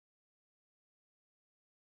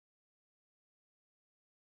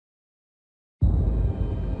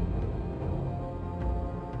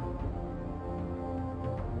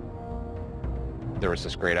there was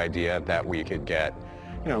this great idea that we could get,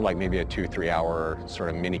 like maybe a 2-3 hour sort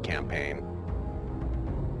of mini campaign.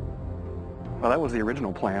 Well, that was the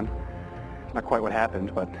original plan. Not quite what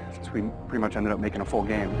happened, but since we pretty much ended up making a full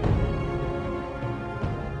game.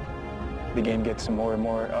 The game gets more and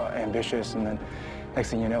more ambitious, and then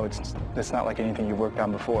next thing you know, it's not like anything you've worked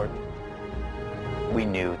on before. We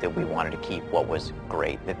knew that we wanted to keep what was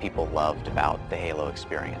great, that people loved about the Halo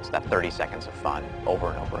experience, that 30 seconds of fun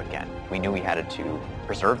over and over again. We knew we had to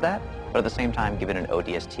preserve that, but at the same time give it an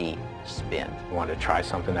ODST spin. We wanted to try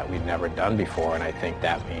something that we've never done before, and I think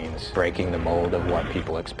that means breaking the mold of what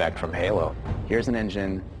people expect from Halo. Here's an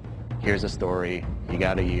engine, here's a story, you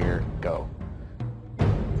got a year, go.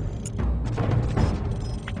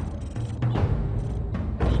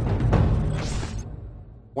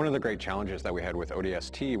 One of the great challenges that we had with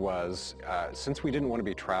ODST was, since we didn't want to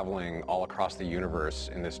be traveling all across the universe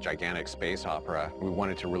in this gigantic space opera, we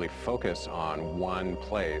wanted to really focus on one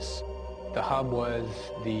place. The hub was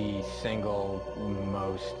the single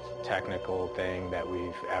most technical thing that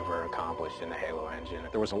we've ever accomplished in the Halo engine.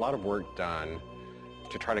 There was a lot of work done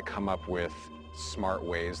to try to come up with smart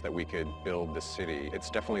ways that we could build the city. It's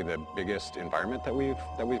definitely the biggest environment that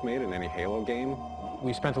we've made in any Halo game.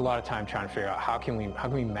 We spent a lot of time trying to figure out how can we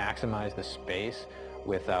maximize the space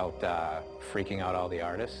without freaking out all the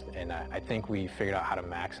artists, and I think we figured out how to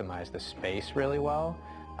maximize the space really well.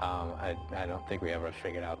 I don't think we ever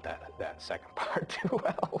figured out that second part too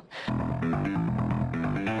well.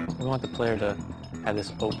 We want the player to have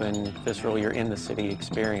this open, visceral, you're in the city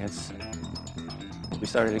experience. We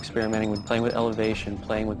started experimenting with playing with elevation,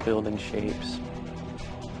 playing with building shapes.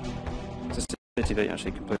 It's a city that you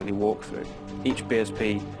actually completely walk through. Each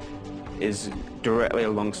BSP is directly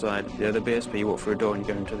alongside the other BSP. You walk through a door and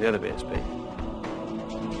you go into the other BSP.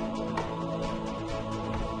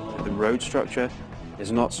 The road structure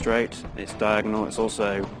is not straight, it's diagonal, it's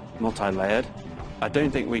also multi-layered. I don't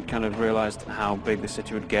think we kind of realized how big the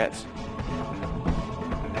city would get.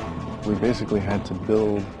 We basically had to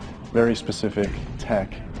build very specific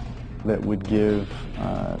tech that would give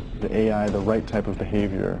the AI the right type of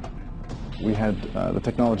behavior. We had the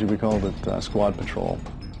technology, we called it squad patrol.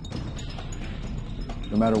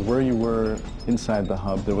 No matter where you were inside the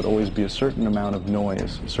hub, there would always be a certain amount of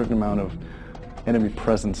noise, a certain amount of enemy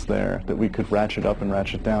presence there that we could ratchet up and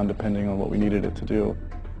ratchet down depending on what we needed it to do.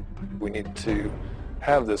 We need to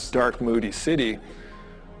have this dark, moody city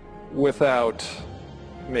without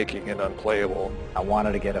making it unplayable. I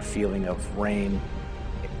wanted to get a feeling of rain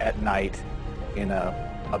at night in an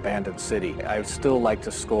abandoned city. I would still like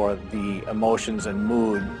to score the emotions and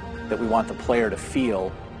mood that we want the player to feel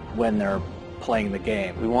when they're playing the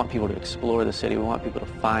game. We want people to explore the city. We want people to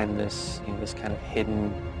find this, this kind of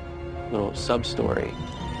hidden little sub-story.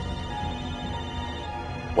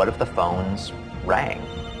 What if the phones rang?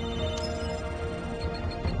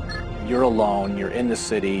 You're alone, you're in the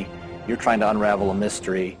city, you're trying to unravel a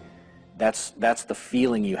mystery. That's the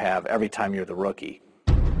feeling you have every time you're the rookie.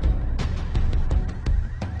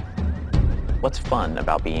 What's fun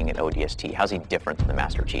about being an ODST? How's he different than the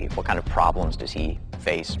Master Chief? What kind of problems does he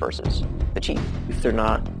face versus the Chief? If they're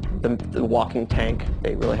not the walking tank,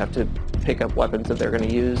 they really have to pick up weapons that they're going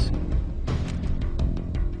to use.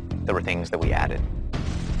 There were things that we added.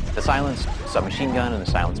 The silenced submachine gun and the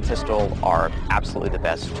silenced pistol are absolutely the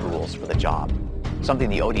best tools for the job. Something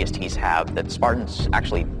the ODSTs have that Spartans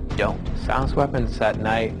actually don't. Silenced weapons at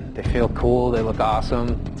night, they feel cool, they look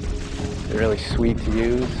awesome, they're really sweet to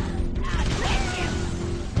use.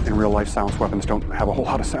 In real life, silenced weapons don't have a whole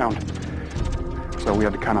lot of sound. So we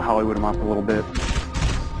had to kind of Hollywood them up a little bit,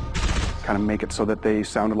 kind of make it so that they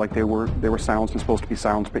sounded like they were silenced and supposed to be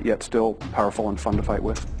silenced, but yet still powerful and fun to fight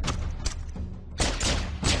with.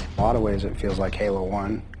 In a lot of ways it feels like Halo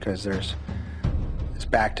 1, because it's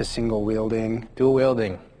back to single wielding. Dual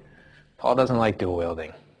wielding. Paul doesn't like dual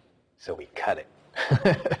wielding, so we cut it.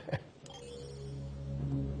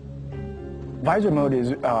 Visor mode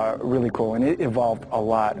is really cool, and it evolved a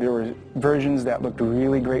lot. There were versions that looked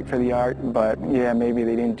really great for the art, but yeah, maybe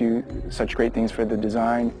they didn't do such great things for the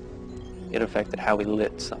design. It affected how we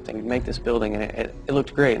lit something. We'd make this building, and it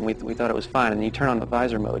looked great, and we thought it was fine, and you turn on the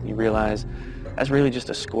visor mode, and you realize that's really just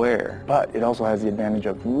a square. But it also has the advantage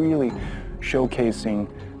of really showcasing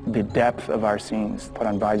the depth of our scenes. Put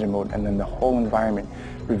on visor mode, and then the whole environment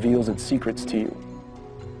reveals its secrets to you.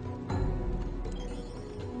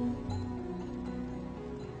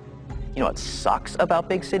 You know what sucks about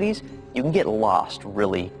big cities? You can get lost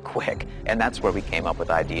really quick, and that's where we came up with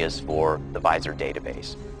ideas for the Visor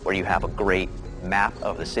database, where you have a great map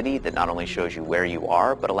of the city that not only shows you where you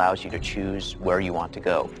are, but allows you to choose where you want to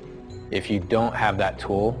go. If you don't have that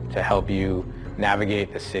tool to help you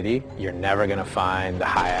navigate the city, you're never going to find the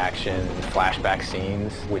high-action flashback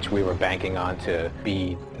scenes, which we were banking on to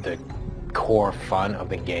be the core fun of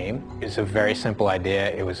the game. It's a very simple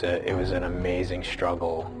idea. It was an amazing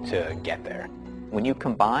struggle to get there. When you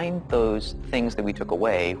combine those things that we took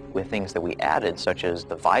away with things that we added, such as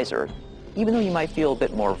the visor, even though you might feel a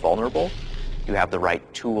bit more vulnerable, you have the right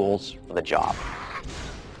tools for the job.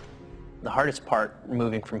 The hardest part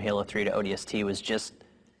moving from Halo 3 to ODST was just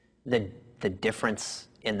the difference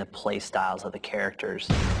in the play styles of the characters.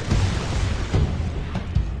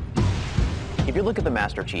 If you look at the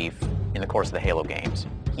Master Chief in the course of the Halo games,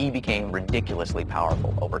 he became ridiculously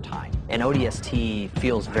powerful over time. And ODST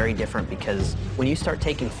feels very different because when you start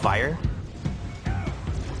taking fire,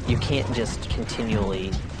 you can't just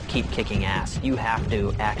continually keep kicking ass. You have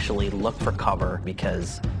to actually look for cover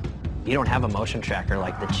because you don't have a motion tracker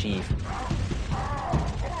like the Chief.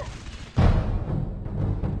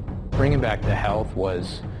 Bringing back the health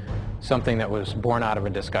was something that was born out of a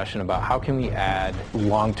discussion about how can we add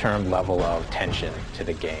long-term level of tension to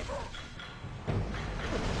the game.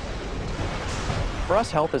 For us,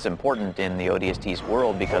 health is important in the ODST's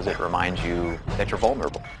world because it reminds you that you're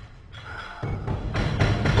vulnerable.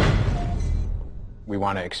 We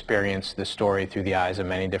want to experience the story through the eyes of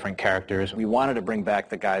many different characters. We wanted to bring back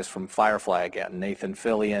the guys from Firefly again, Nathan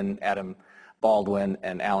Fillion, Adam Baldwin,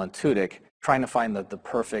 and Alan Tudyk, trying to find the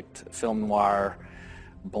perfect film noir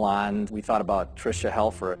blonde. We thought about Tricia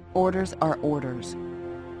Helfer. Orders are orders.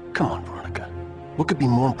 Come on, Veronica. What could be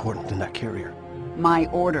more important than that carrier? My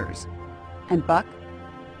orders. And Buck,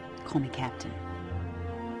 call me Captain.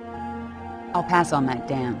 I'll pass on that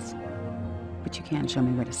dance, but you can show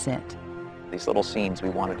me where to sit. These little scenes, we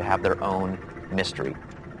wanted to have their own mystery.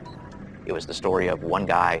 It was the story of one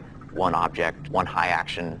guy, one object, one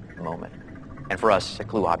high-action moment. And for us, the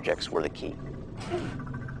clue objects were the key.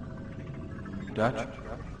 Dutch,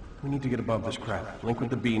 we need to get above this crap. Link with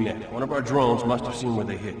the B-net. One of our drones must have seen where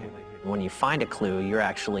they hid. When you find a clue, you're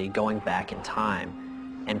actually going back in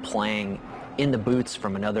time and playing in the boots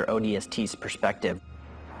from another ODST's perspective.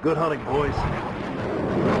 Good hunting, boys.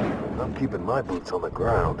 I'm keeping my boots on the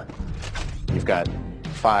ground. You've got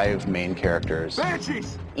 5 main characters.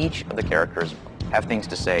 Banshees! Each of the characters have things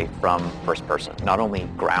to say from first person. Not only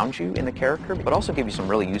ground you in the character, but also give you some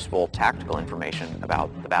really useful tactical information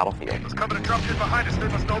about the battlefield. It's coming to drop shit behind us. They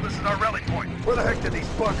must know this is our rally point. Where the heck did these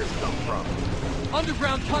buggers come from?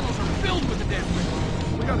 Underground tunnels are filled with the dead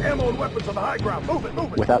things. We got ammo and weapons on the high ground. Move it,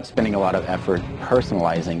 move it! Without spending a lot of effort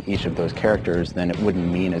personalizing each of those characters, then it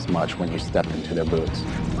wouldn't mean as much when you stepped into their boots.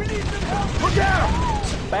 We need some help! Look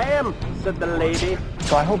out! Bam, said the lady.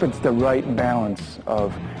 So I hope it's the right balance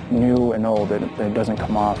of new and old, that it doesn't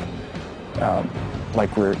come off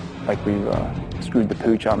like we've screwed the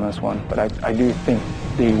pooch on this one. But I do think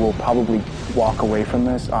they will probably walk away from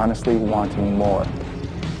this honestly wanting more.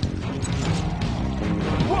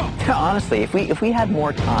 Honestly, if we had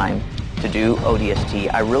more time to do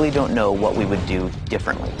ODST, I really don't know what we would do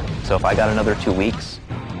differently. So if I got another 2 weeks,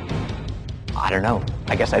 I don't know.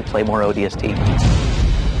 I guess I'd play more ODST.